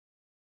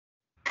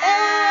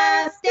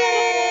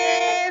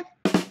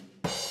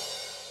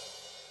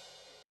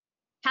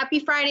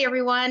Happy Friday,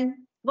 everyone.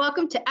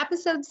 Welcome to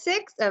episode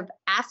 6 of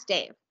Ask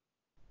Dave.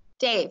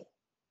 Dave,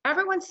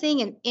 everyone's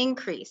seeing an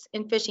increase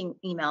in phishing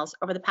emails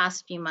over the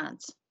past few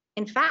months.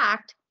 In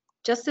fact,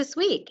 just this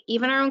week,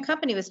 even our own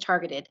company was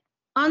targeted,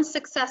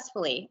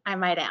 unsuccessfully, I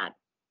might add.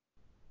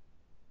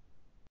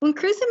 When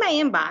cruising my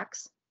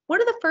inbox, what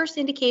are the first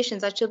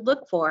indications I should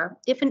look for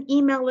if an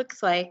email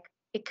looks like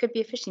it could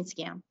be a phishing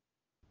scam?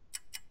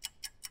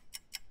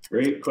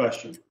 Great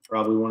question.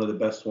 Probably one of the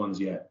best ones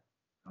yet.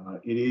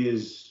 It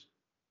is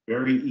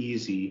very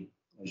easy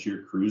as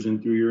you're cruising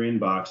through your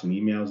inbox and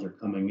emails are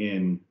coming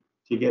in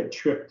to get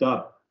tripped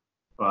up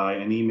by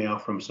an email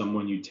from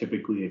someone you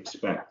typically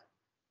expect.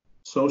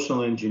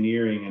 Social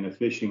engineering and a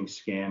phishing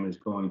scam is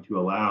going to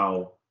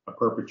allow a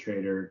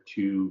perpetrator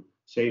to,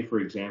 say, for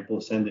example,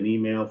 send an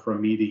email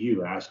from me to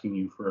you asking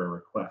you for a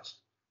request.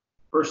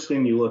 First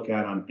thing you look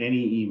at on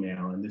any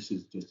email, and this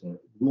is just a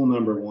rule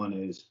number one,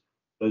 is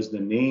does the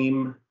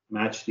name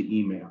match the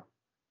email?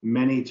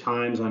 Many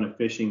times on a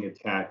phishing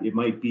attack, it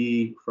might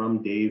be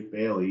from Dave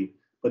Bailey,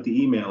 but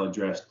the email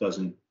address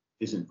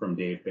isn't from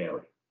Dave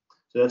Bailey.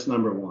 So that's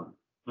number one.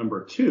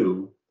 Number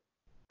two,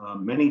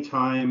 many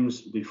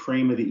times the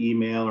frame of the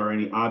email or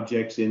any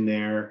objects in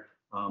there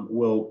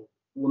will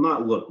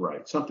not look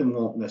right. Something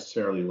won't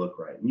necessarily look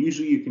right. And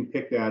usually you can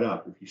pick that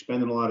up. If you're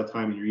spending a lot of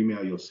time in your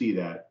email, you'll see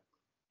that.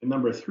 And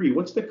number three,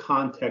 what's the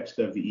context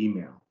of the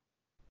email?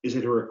 Is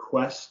it a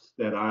request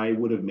that I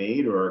would have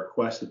made or a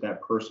request that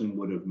that person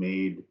would have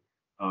made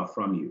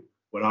from you?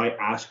 Would I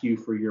ask you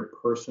for your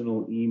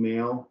personal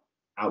email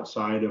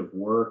outside of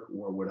work,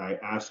 or would I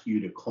ask you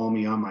to call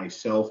me on my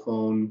cell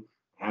phone,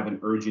 have an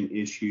urgent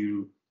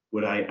issue?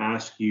 Would I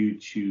ask you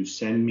to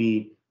send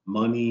me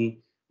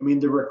money? I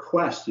mean, the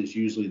request is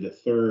usually the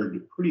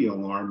third pretty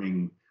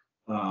alarming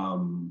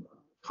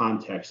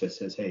context that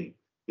says, hey,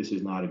 this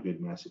is not a good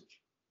message.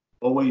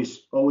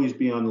 Always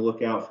be on the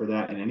lookout for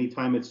that. And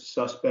anytime it's a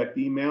suspect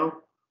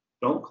email,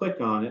 don't click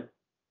on it,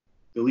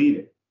 delete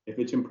it. If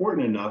it's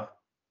important enough,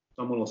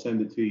 someone will send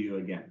it to you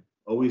again.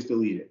 Always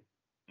delete it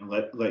and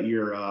let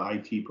your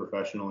IT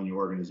professional in your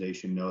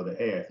organization know that,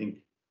 hey, I think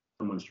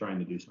someone's trying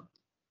to do something.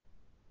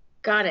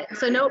 Got it.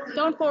 So no,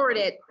 don't forward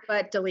it,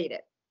 but delete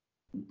it.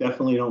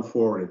 Definitely don't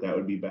forward it. That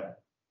would be bad.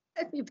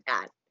 That'd be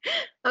bad.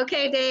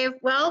 Okay, Dave.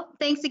 Well,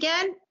 thanks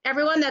again,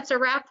 everyone. That's a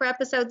wrap for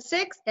episode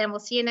 6, and we'll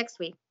see you next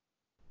week.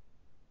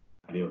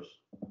 Adios.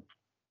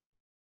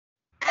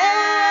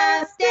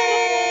 Ask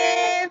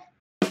Dave.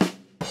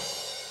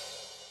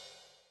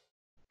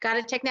 Got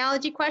a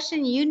technology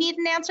question you need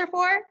an answer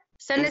for?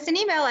 Send us an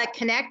email at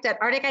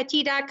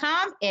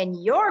connect@arcticit.com,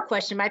 and your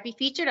question might be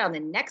featured on the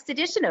next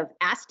edition of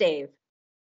Ask Dave.